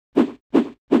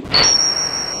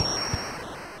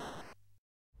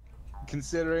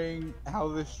Considering how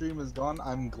this stream has gone,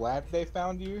 I'm glad they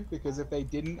found you, because if they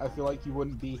didn't, I feel like you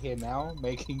wouldn't be here now,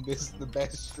 making this the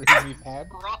best stream we've had.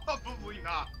 Probably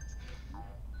not.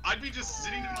 I'd be just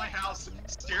sitting in my house,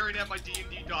 staring at my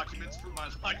D&D documents for my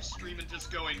live stream and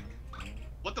just going,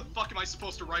 what the fuck am I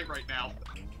supposed to write right now?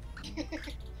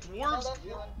 Dwarves?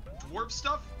 Dwarf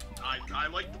stuff? I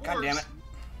like dwarves. God damn it.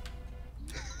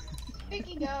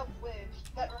 Speaking of which,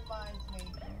 that reminds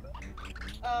me.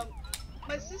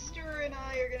 My sister and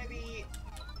I are gonna be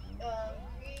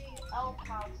creating elf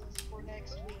houses for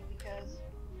next week because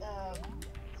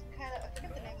it's kind of, I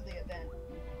forget the name of the event.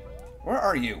 Where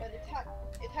are you? But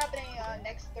it's happening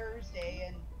next Thursday,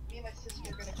 and me and my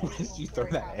sister are gonna. Why did you throw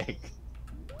that egg?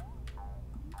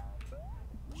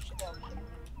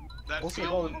 That Also,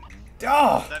 feel,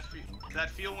 Oh! that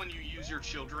feel when you use your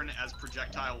children as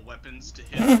projectile weapons to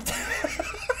hit.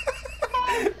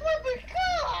 Oh my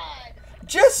god!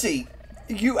 Jesse!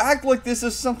 You act like this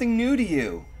is something new to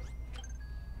you.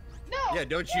 No! Yeah,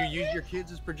 don't you use your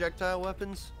kids as projectile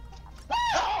weapons?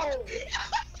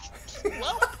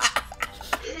 No!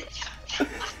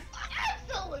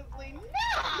 Absolutely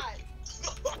not!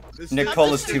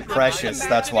 Nicole is too precious,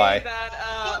 that's why.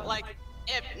 That, like,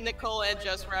 if Nicole and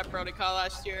Jess were at Protocol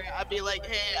last year, I'd be like,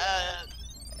 hey,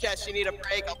 Jess, you need a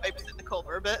break, I'll babysit Nicole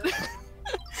for a bit.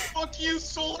 Fuck you,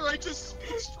 Solar! I just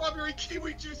spilled strawberry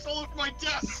kiwi juice all over my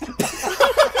desk!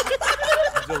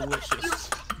 Delicious.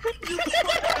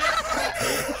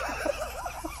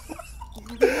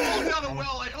 You fall down a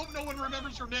well, I hope no one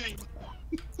remembers your name!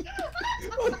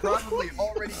 It's probably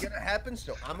already gonna happen,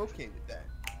 so I'm okay with that.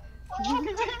 Oh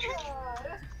my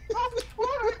god!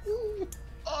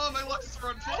 Oh, my lungs are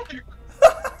on fire!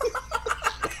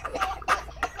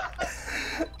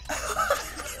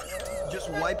 Just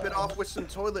wipe it off with some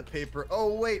toilet paper.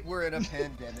 Oh wait, we're in a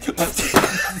pandemic.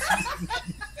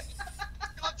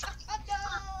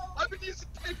 I've been using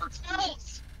paper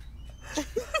towels!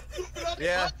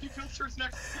 Yeah. Filters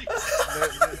next week.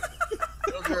 Those are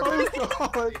Oh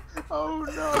god! Oh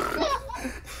no!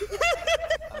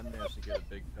 I managed to get a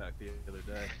big pack the other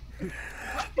day.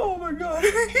 Oh my god.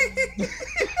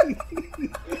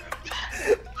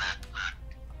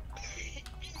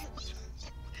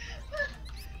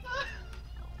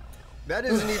 That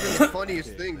isn't even the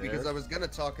funniest thing, because I was gonna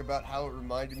talk about how it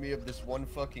reminded me of this one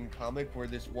fucking comic where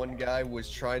this one guy was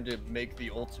trying to make the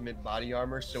ultimate body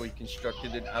armor, so he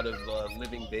constructed it out of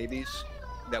living babies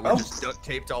that were just duct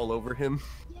taped all over him.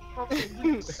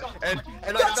 and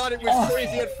I thought it was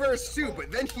crazy at first too,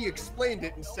 but then he explained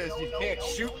it and says, you can't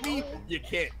shoot me, you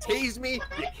can't tase me,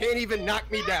 you can't even knock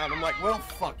me down. I'm like, well,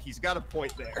 fuck, he's got a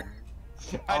point there.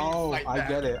 How do you fight I back?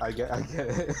 get it. I get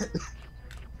it.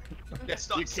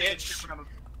 Stop You saying can't shit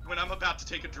when I'm about to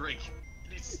take a drink.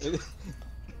 It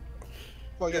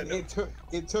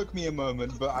took me a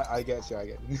moment, but I get you. I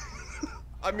get you.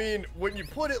 I mean, when you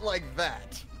put it like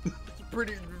that, it's a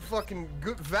pretty fucking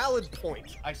good, valid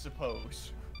point, I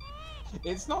suppose.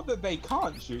 It's not that they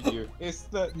can't shoot you, it's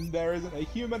that there isn't a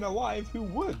human alive who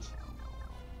would.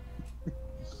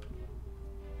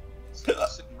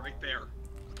 Sitting right there.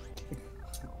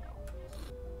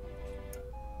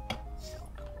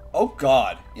 Oh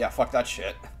god. Yeah, fuck that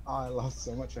shit. I lost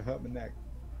so much, I hurt my neck.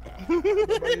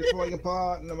 Everybody's falling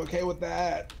apart, and I'm okay with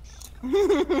that.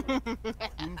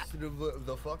 Instead of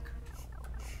the fuck?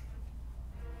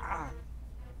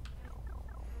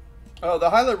 Oh, the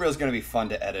highlight reel is gonna be fun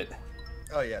to edit.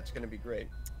 Oh yeah, it's gonna be great.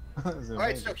 Alright,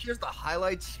 Alright, so here's the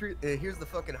highlight here's the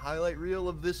fucking highlight reel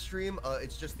of this stream.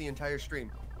 It's just the entire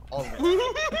stream. All of it.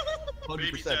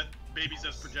 100%. Babies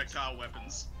as projectile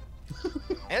weapons.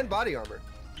 And body armor.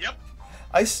 Yep.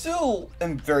 I still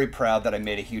am very proud that I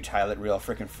made a huge highlight reel of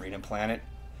freaking Freedom Planet.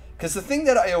 Because the thing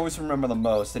that I always remember the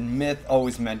most, and Myth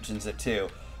always mentions it too,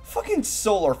 fucking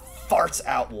Solar farts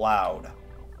out loud.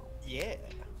 Yeah.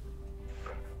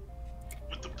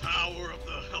 With the power of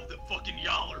the fucking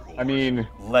Yaller horde. I mean,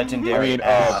 legendary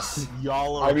ass.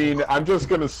 I mean, I'm just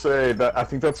gonna say that I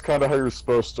think that's kind of how you're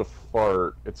supposed to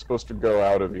fart. It's supposed to go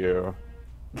out of you.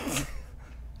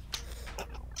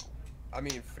 I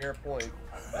mean, fair point.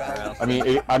 I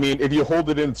mean, if you hold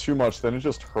it in too much, then it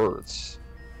just hurts.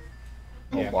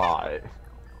 A lot.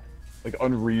 Like,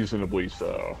 unreasonably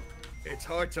so. It's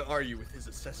hard to argue with his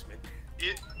assessment.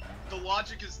 The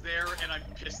logic is there, and I'm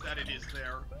pissed that it is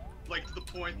there. Like, to the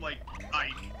point, like,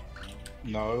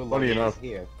 No, funny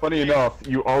enough,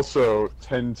 you also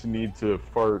tend to need to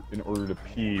fart in order to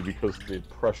pee because the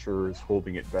pressure is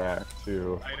holding it back,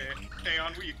 too.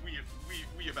 Aeon,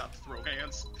 we about to throw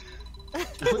hands.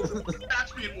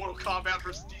 Match me in Mortal Kombat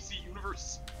vs. DC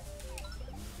Universe.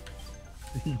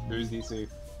 Who's DC?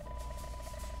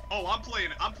 Oh, I'm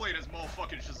playing as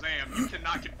motherfucking Shazam. You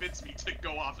cannot convince me to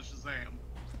go off of Shazam.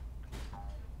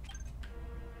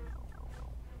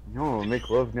 No, make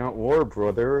love, not war,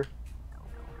 brother.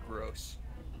 Gross.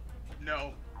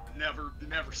 No, never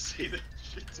say that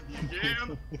shit to me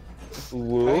again. I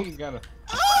Whoop. ain't gonna.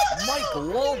 Mike,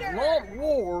 love, not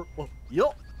war.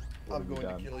 Yup. I'm going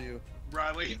to kill you.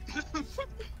 Riley.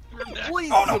 You're next.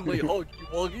 Please Oh, no. give me hug, you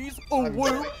huggies. Oh, I'm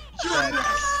woo.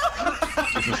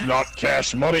 This is not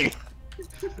cash money.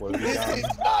 What have you This done?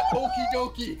 is not okie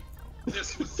dokie.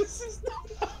 This is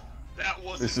that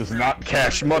wasn't This is very not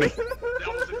cash money. That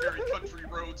wasn't very country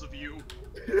roads of you.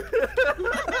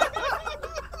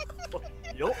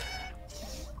 Yup.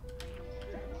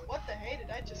 What the hey did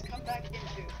I just come back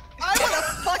into? I wanna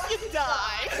fucking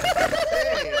die!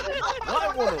 Hey,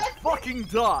 I wanna fucking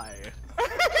die.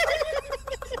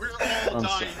 We're all I'm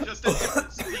dying, sorry. just at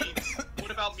different speeds.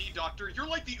 What about me, Doctor? You're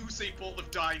like the Usain Bolt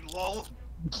of dying, lol.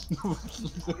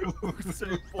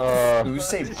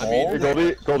 Usain I mean, Bolt?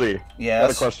 Goldie, got a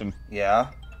Yes. question.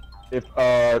 Yeah. If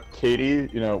Katie,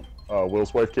 you know,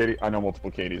 Will's wife Katie, I know multiple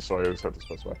Katies, so I always have to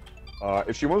specify.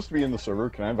 If she wants to be in the server,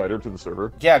 can I invite her to the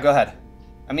server? Yeah, go ahead.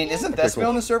 I mean, isn't Okay, Thespio cool.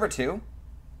 on the server too?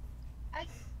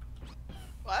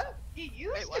 What? He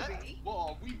used Wait, what? to be.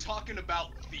 Well, are we talking about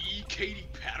the Katie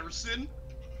Patterson?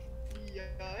 Yeah.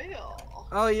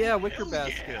 Oh yeah, Wicker Hell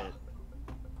Basket.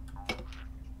 yeah.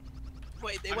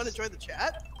 Wait, they want to join the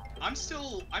chat? I'm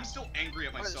still angry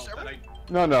at myself that I.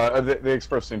 No, they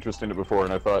expressed interest in it before,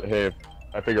 and I thought, hey,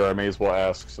 I figure I may as well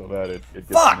ask so that it gets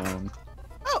Fuck! known.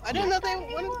 Oh, I didn't know they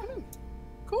wanted to come in.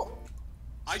 Cool.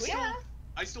 Sweet.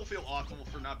 I still feel awful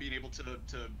for not being able to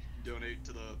donate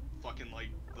to the fucking like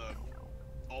the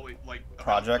always like about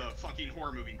Project? the fucking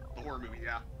horror movie,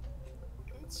 yeah.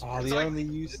 Oh, It's the like- only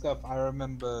new stuff I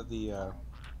remember the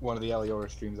one of the Eliora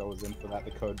streams I was in for that,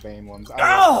 the Code Vein ones. I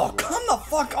Oh, remember- come the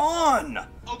fuck on!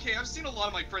 Okay, I've seen a lot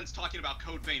of my friends talking about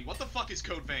Code Vein. What the fuck is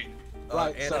Code Vein?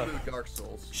 Right, so- Animu Dark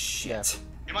Souls. Shit.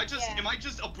 Am I just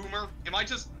Yeah. a boomer? Am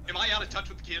I out of touch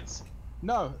with the kids?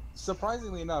 No,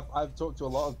 surprisingly enough, I've talked to a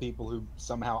lot of people who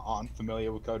somehow aren't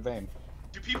familiar with Code Vein.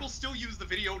 Do people still use the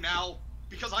video now?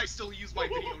 Because I still use my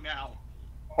video now.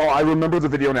 Oh, I remember the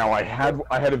video now. I had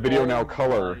a video now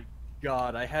color. My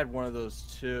God, I had one of those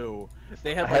too.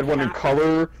 They had I had like, one in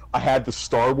color. I had the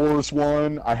Star Wars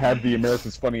one. I had the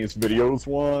America's Funniest Videos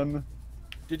one.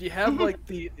 Did you have like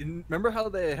remember how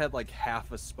they had like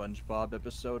half a SpongeBob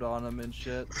episode on them and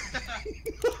shit?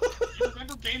 You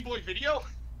remember Game Boy Video?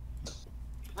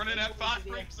 Running at 5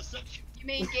 frames a second. You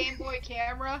mean Game Boy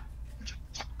camera?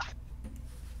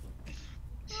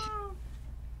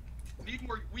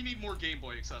 We need more Game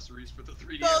Boy accessories for the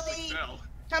 3DS Goldie! XL.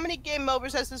 How many game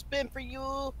overs has this been for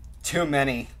you? Too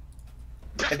many.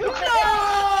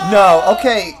 No,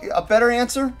 okay, a better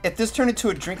answer? If this turned into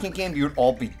a drinking game, you'd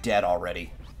all be dead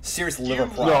already. Serious liver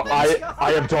No, problems.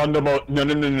 I have done the most.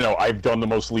 No. I've done the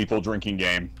most lethal drinking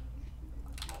game.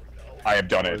 I have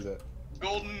done What it. is it?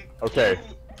 Golden. Okay.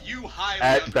 You highly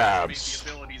At underestimate Babs.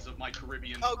 the abilities of my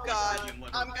Caribbean. Oh God, Caribbean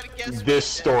liver. I'm gonna guess. what This it is.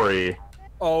 story.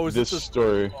 Oh, is This it the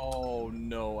story. Oh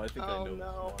no, I think I Oh, know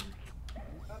no. this one.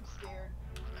 I'm scared.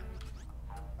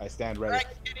 I stand All ready. right,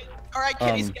 Kitty. All right,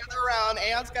 kitties, Um, gather around.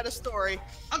 Aeon's got a story.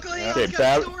 Uncle Okay, Ian's got a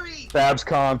Bab- story.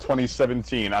 BabsCon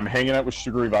 2017. I'm hanging out with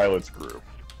Sugary Violet's group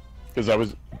because that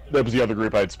was the other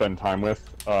group I'd spend time with.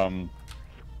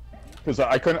 Because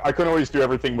I couldn't always do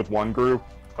everything with one group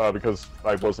because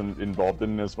I wasn't involved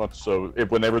in it as much. So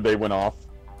whenever they went off,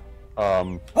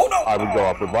 Oh no! I would go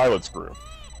off with Violet's group.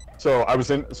 So I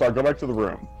go back to the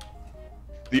room.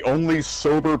 The only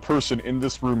sober person in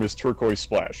this room is Turquoise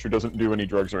Splash, who doesn't do any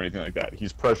drugs or anything like that.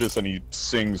 He's precious and he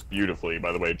sings beautifully,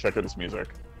 by the way. Check out his music.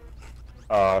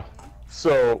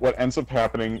 So what ends up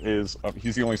happening is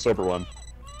he's the only sober one.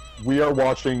 We are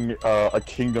watching a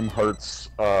Kingdom Hearts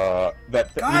you know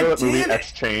that movie damn it!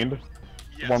 X-Chained?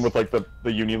 Yes. One with like the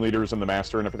union leaders and the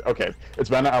master and everything. Okay, it's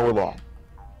about an hour long.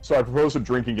 So I proposed a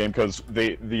drinking game because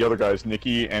the other guys,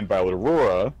 Nikki and Violet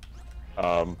Aurora,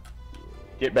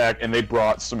 get back and they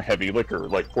brought some heavy liquor,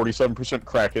 like 47%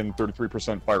 Kraken,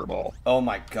 33% Fireball. Oh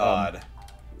my god.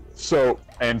 So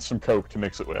and some Coke to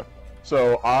mix it with.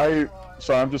 So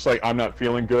I'm just like, I'm not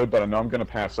feeling good, but I know I'm gonna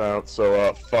pass out.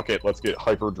 So fuck it, let's get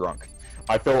hyper drunk.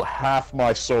 I filled half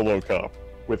my solo cup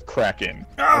with Kraken,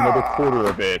 another quarter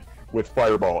of it with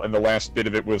Fireball, and the last bit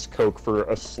of it was Coke for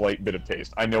a slight bit of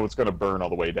taste. I know it's gonna burn all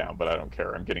the way down, but I don't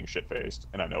care. I'm getting shit-faced,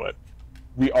 and I know it.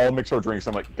 We all mix our drinks.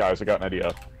 I'm like, guys, I got an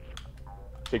idea.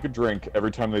 Take a drink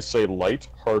every time they say light,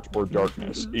 heart, or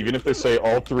darkness. Even if they say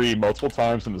all three multiple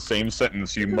times in the same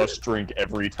sentence, you must drink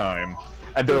every time.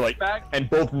 And they're like, and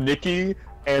both Nikki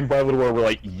and Violet were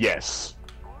like, yes.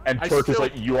 And Turk is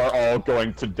like, you are all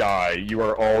going to die. You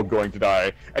are all going to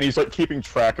die. And he's like keeping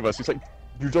track of us. He's like,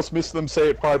 you just missed them say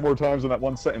it 5 more times in that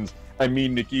one sentence. And me,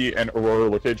 Nikki, and Aurora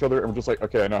look at each other, and we're just like,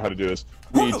 okay, I know how to do this.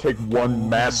 We take one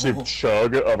massive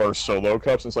chug of our solo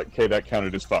cups, and it's like, okay, that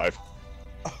counted as 5.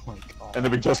 Oh my god. And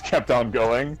then we just kept on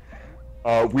going.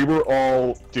 We were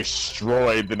all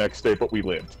destroyed the next day, but we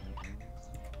lived.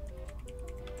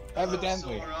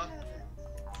 Evidently. Sora,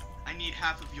 I need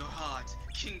half of your heart.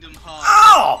 Kingdom Heart.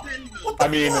 Ow! What the I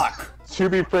mean, fuck? to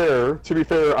be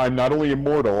fair, I'm not only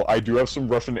immortal, I do have some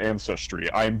Russian ancestry.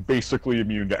 I am basically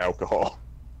immune to alcohol.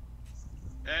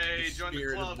 Hey, join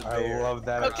the club. I love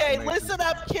that. Okay, explanation. listen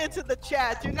up, kids in the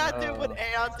chat. Do not do what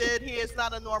Aeon did. He is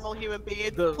not a normal human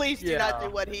being. Please do not do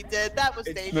what he did. That was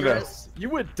dangerous. You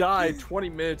would die 20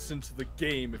 minutes into the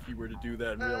game if you were to do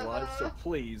that in real life, so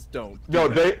please don't. No,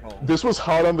 this was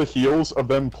hot on the heels of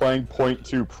them playing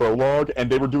 .2 prologue, and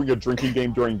they were doing a drinking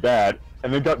game during that,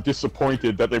 and then got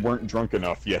disappointed that they weren't drunk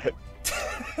enough yet.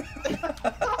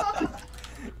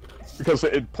 Because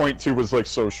 .2 was like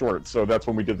so short, so that's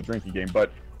when we did the drinking game.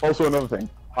 But also another thing,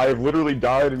 I have literally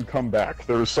died and come back.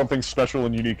 There is something special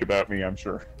and unique about me, I'm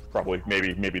sure. Probably,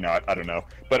 maybe not, I don't know.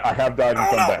 But I have died and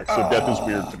come back, so death is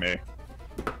weird to me.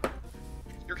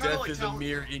 You're kind of Death like is a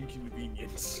mere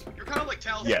inconvenience. You're kind of like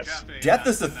Tal's Yes. Cafe. Death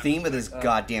is the theme of this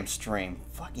goddamn stream.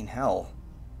 Fucking hell.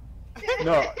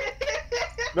 No.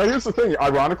 Now here's the thing,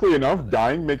 ironically enough,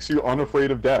 dying makes you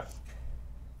unafraid of death.